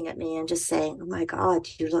him looking at me and just saying, "Oh my God,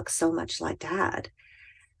 you look so much like Dad."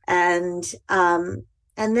 And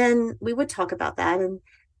then we would talk about that, and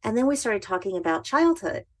then we started talking about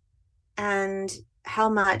childhood and how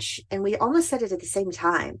much, and we almost said it at the same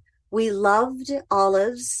time. We loved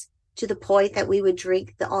olives to the point that we would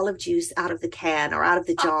drink the olive juice out of the can or out of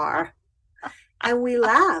the jar, and we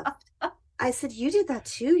laughed. I said, "You did that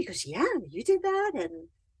too?" He goes, "Yeah, you did that." And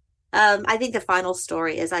I think the final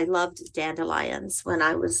story is I loved dandelions when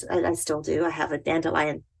I still do. I have a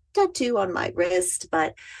dandelion tattoo on my wrist,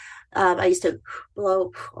 but I used to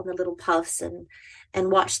blow on the little puffs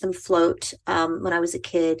and watch them float when I was a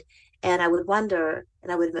kid. And I would wonder,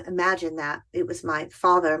 and I would imagine that it was my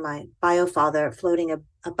father, my bio father, floating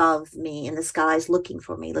above me in the skies, looking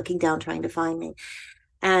for me, looking down, trying to find me.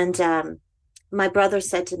 And my brother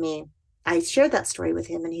said to me, I shared that story with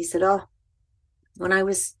him, and he said, "Oh, when I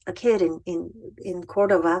was a kid in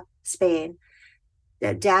Cordova, Spain,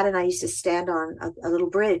 Dad and I used to stand on a little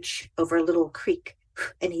bridge over a little creek,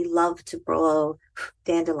 and he loved to blow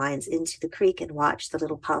dandelions into the creek and watch the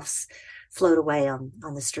little puffs float away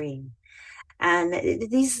on the stream." And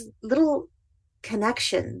these little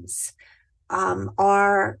connections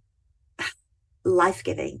are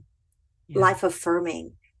life-giving,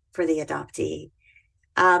 life-affirming for the adoptee.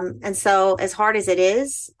 And so, as hard as it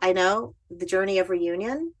is, I know the journey of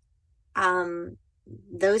reunion,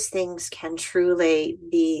 those things can truly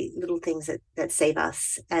be little things that save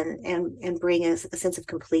us and bring us a sense of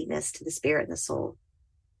completeness to the spirit and the soul.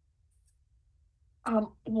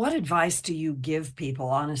 What advice do you give people,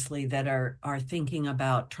 honestly, that are thinking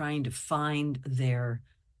about trying to find their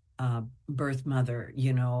birth mother?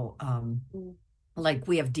 Like,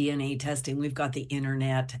 we have DNA testing, we've got the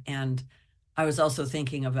internet, and I was also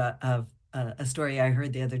thinking of a story I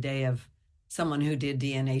heard the other day of someone who did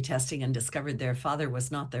DNA testing and discovered their father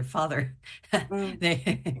was not their father.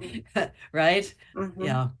 Right? Mm-hmm.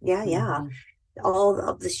 Yeah. Yeah. Mm-hmm. All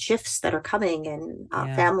of the shifts that are coming in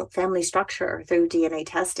Yeah. family structure through DNA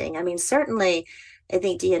testing. I mean, certainly, I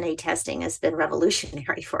think DNA testing has been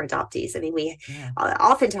revolutionary for adoptees. I mean, Yeah.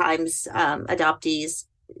 oftentimes adoptees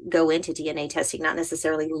go into DNA testing not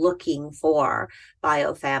necessarily looking for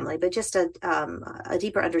biofamily, but just a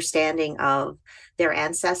deeper understanding of their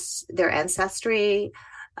ancestry,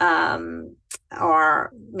 um,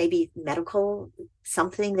 or maybe medical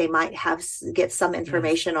something. They might get some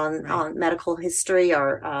information on medical history,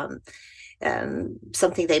 or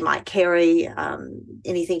something they might carry,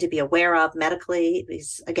 anything to be aware of medically,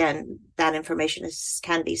 because again, that information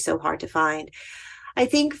can be so hard to find. I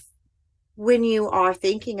think when you are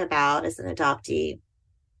thinking about, as an adoptee,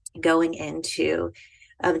 going into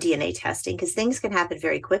DNA testing, because things can happen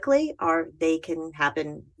very quickly or they can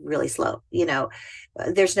happen really slow.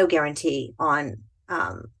 There's no guarantee on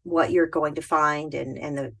what you're going to find,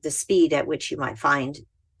 and the speed at which you might find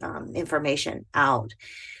information out.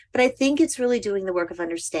 But I think it's really doing the work of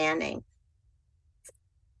understanding.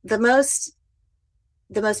 The most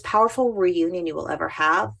powerful reunion you will ever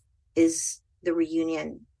have is the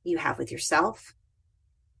reunion you have with yourself.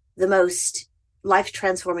 The most life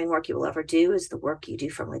transforming work you will ever do is the work you do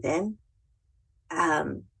from within.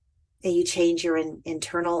 And you change your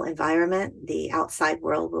internal environment, the outside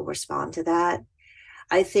world will respond to that.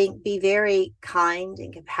 I think be very kind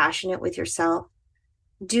and compassionate with yourself.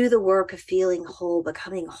 Do the work of feeling whole,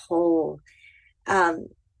 becoming whole,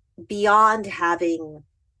 beyond having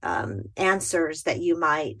answers that you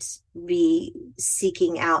might be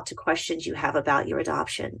seeking out to questions you have about your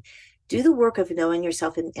adoption. Do the work of knowing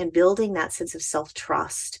yourself and building that sense of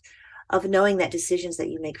self-trust, of knowing that decisions that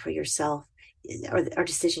you make for yourself are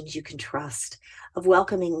decisions you can trust, of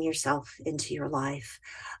welcoming yourself into your life,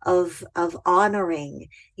 of honoring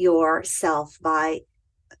yourself by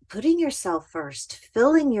putting yourself first,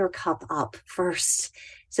 filling your cup up first,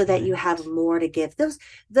 so that you have more to give.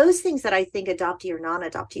 Those things that I think, adoptee or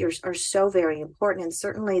non-adoptee, are so very important. And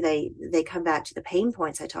certainly they come back to the pain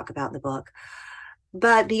points I talk about in the book.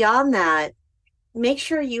 But beyond that, make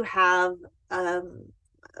sure you have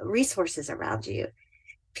resources around you.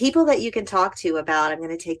 People that you can talk to about, I'm going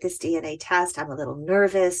to take this DNA test. I'm a little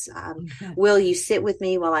nervous. Will you sit with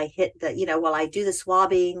me while I while I do the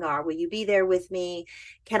swabbing, or will you be there with me?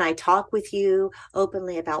 Can I talk with you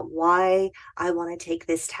openly about why I want to take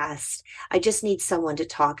this test? I just need someone to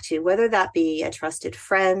talk to, whether that be a trusted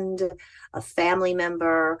friend, a family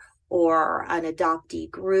member, or an adoptee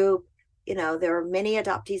group. There are many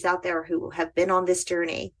adoptees out there who have been on this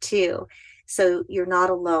journey too. So you're not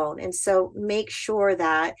alone. And so make sure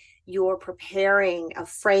that you're preparing a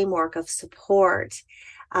framework of support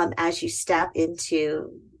as you step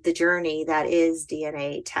into the journey that is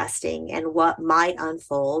DNA testing, and what might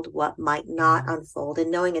unfold, what might not unfold,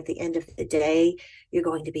 and knowing at the end of the day, you're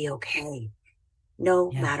going to be okay,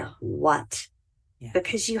 no matter what,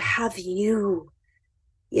 because you have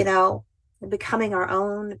becoming our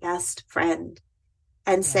own best friend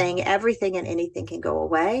and saying everything and anything can go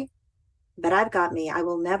away, but I've got me. I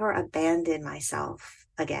will never abandon myself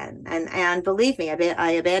again. And believe me,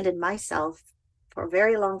 I abandoned myself for a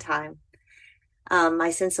very long time. My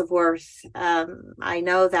sense of worth. I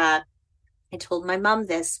know that I told my mom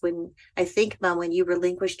this, when I think, Mom, when you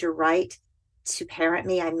relinquished your right to parent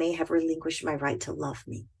me, I may have relinquished my right to love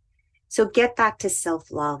me. So get back to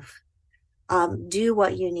self-love. Do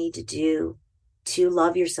what you need to do to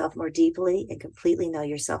love yourself more deeply and completely know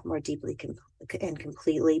yourself more deeply and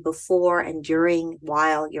completely before and during,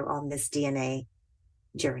 while you're on this DNA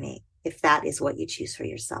journey, if that is what you choose for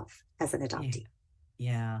yourself as an adoptee.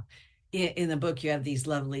 Yeah. In the book, you have these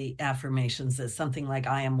lovely affirmations that something like,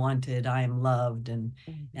 I am wanted, I am loved, and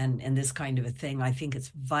this kind of a thing. I think it's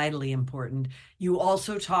vitally important. You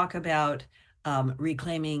also talk about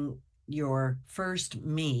reclaiming your first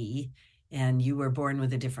me, and you were born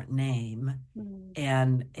with a different name.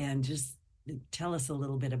 And just tell us a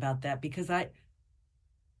little bit about that, because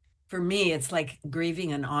for me, it's like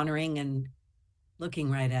grieving and honoring and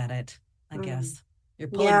looking right at it, I guess. You're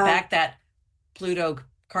pulling back that Pluto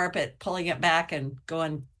carpet, pulling it back and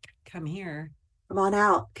going, come here. Come on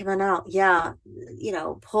out. Yeah.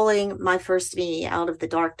 Pulling my first me out of the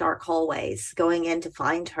dark, dark hallways, going in to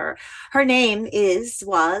find her. Her name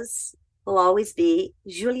will always be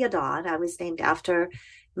Julia Dawn. I was named after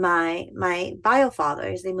my bio father.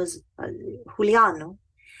 His name was Juliano.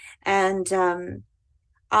 And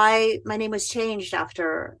my name was changed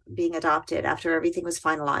after being adopted, after everything was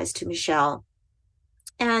finalized, to Michelle.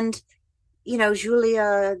 And,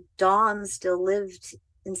 Julia Dawn still lived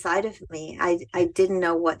inside of me. I didn't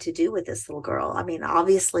know what to do with this little girl. I mean,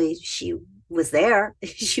 obviously she was there.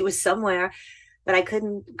 She was somewhere, but I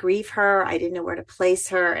couldn't grieve her. I didn't know where to place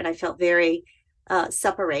her. And I felt very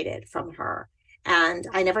separated from her. And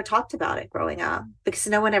I never talked about it growing up, because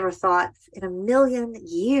no one ever thought in a million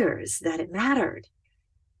years that it mattered.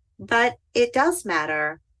 But it does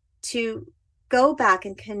matter to go back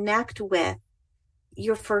and connect with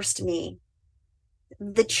your first me,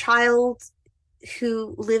 the child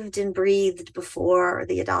who lived and breathed before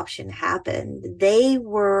the adoption happened, they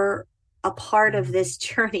were a part of this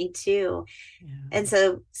journey too. Yeah. And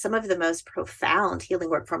so some of the most profound healing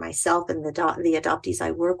work for myself and the adoptees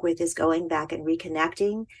I work with is going back and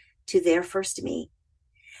reconnecting to their first me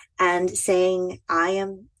and saying, I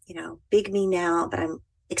am, big me now, but I'm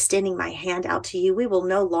extending my hand out to you. We will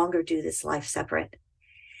no longer do this life separate.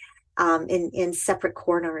 In separate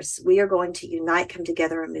corners. We are going to unite, come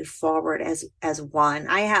together, and move forward as one.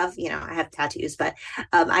 I have tattoos, but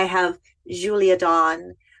I have Julia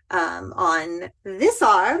Dawn on this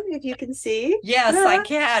arm, if you can see. Yes, I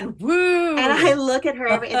can. Woo! And I look at her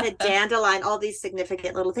in the dandelion, all these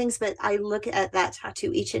significant little things, but I look at that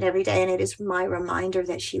tattoo each and every day, and it is my reminder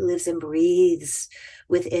that she lives and breathes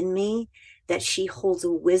within me, that she holds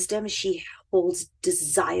a wisdom, she holds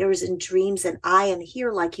desires and dreams, and I am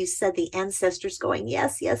here, like you said, the ancestors going,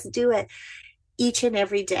 yes, yes, do it. Each and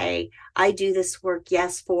every day, I do this work,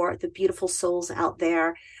 yes, for the beautiful souls out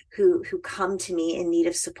there who come to me in need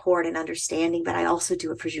of support and understanding, but I also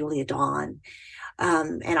do it for Julia Dawn.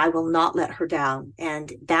 And I will not let her down.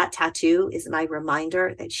 And that tattoo is my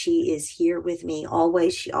reminder that she is here with me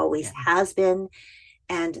always. She always has been.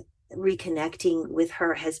 And reconnecting with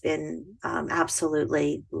her has been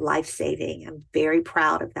absolutely life-saving. I'm very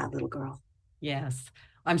proud of that little girl. Yes.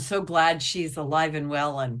 I'm so glad she's alive and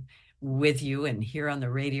well and with you and here on the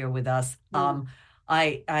radio with us.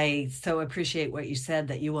 I so appreciate what you said,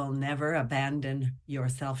 that you will never abandon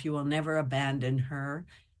yourself. You will never abandon her.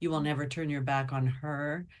 You will never turn your back on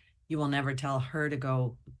her. You will never tell her to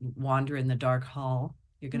go wander in the dark hall.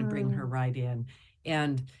 You're going to bring her right in.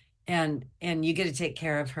 And you get to take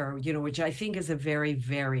care of her, which I think is a very,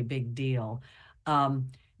 very big deal.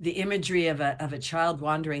 The imagery of a child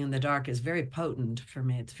wandering in the dark is very potent for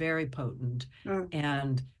me. It's very potent.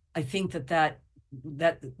 And I think that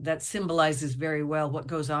symbolizes very well what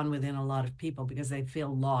goes on within a lot of people, because they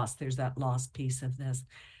feel lost. There's that lost piece of this.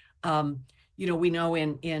 We know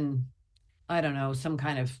in I don't know, some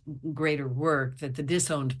kind of greater work, that the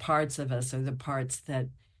disowned parts of us are the parts that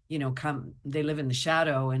they live in the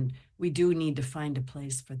shadow, and we do need to find a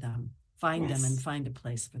place for them, find them and find a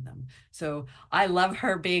place for them. So I love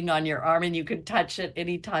her being on your arm, and you can touch it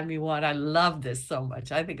anytime you want. I love this so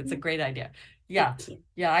much. I think it's a great idea. Yeah.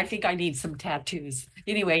 I think I need some tattoos.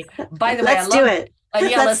 Anyway, by the way, let's do it.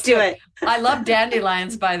 Let's do it. I love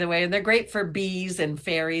dandelions, by the way, and they're great for bees and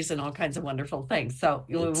fairies and all kinds of wonderful things. So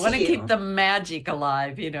we want to keep the magic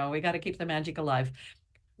alive. We got to keep the magic alive.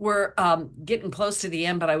 We're getting close to the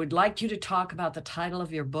end, but I would like you to talk about the title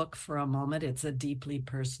of your book for a moment. It's a deeply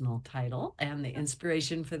personal title, and the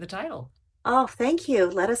inspiration for the title. Oh, thank you.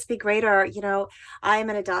 Let us be greater. I am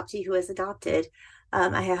an adoptee who is adopted.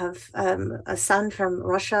 I have a son from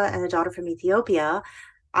Russia and a daughter from Ethiopia.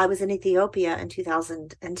 I was in Ethiopia in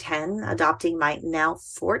 2010, adopting my now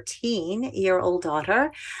 14-year-old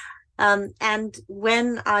daughter. And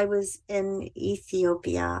when I was in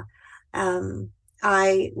Ethiopia,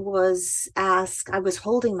 I was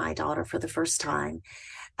holding my daughter for the first time,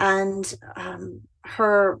 and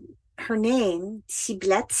her name,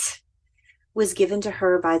 Siblet, was given to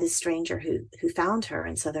her by this stranger who found her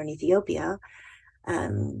in southern Ethiopia.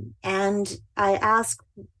 And I asked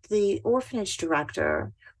the orphanage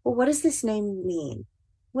director, well, what does this name mean?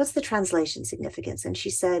 What's the translation significance? And she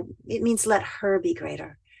said, it means let her be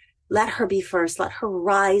greater. Let her be first. Let her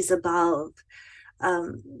rise above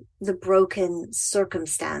the broken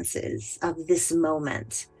circumstances of this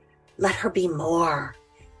moment. Let her be more.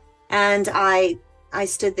 And I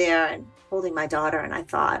stood there and holding my daughter, and I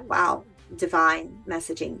thought, wow, divine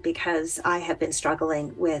messaging, because I have been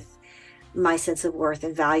struggling with my sense of worth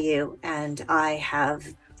and value, and I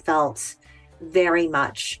have felt very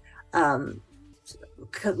much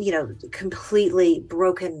completely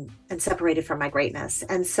broken and separated from my greatness.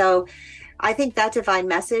 And so I think that divine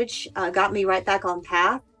message got me right back on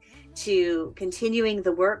path to continuing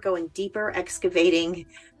the work, going deeper, excavating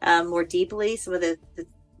more deeply some of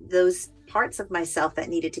those parts of myself that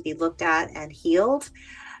needed to be looked at and healed.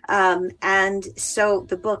 And so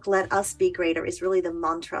the book, Let Us Be Greater, is really the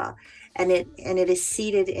mantra. And it is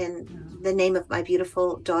seated in the name of my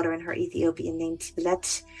beautiful daughter and her Ethiopian name,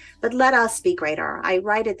 Tiblet. But let us be greater. I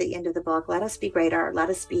write at the end of the book, let us be greater. Let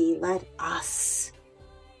us,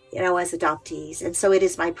 as adoptees. And so it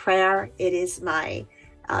is my prayer. It is my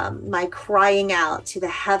crying out to the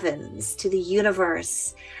heavens, to the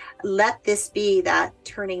universe. Let this be that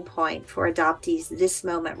turning point for adoptees, this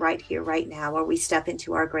moment right here, right now, where we step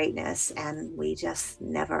into our greatness and we just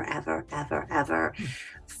never, ever, ever, ever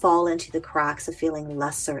fall into the cracks of feeling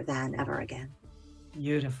lesser than ever again.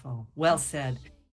 Beautiful. Well said.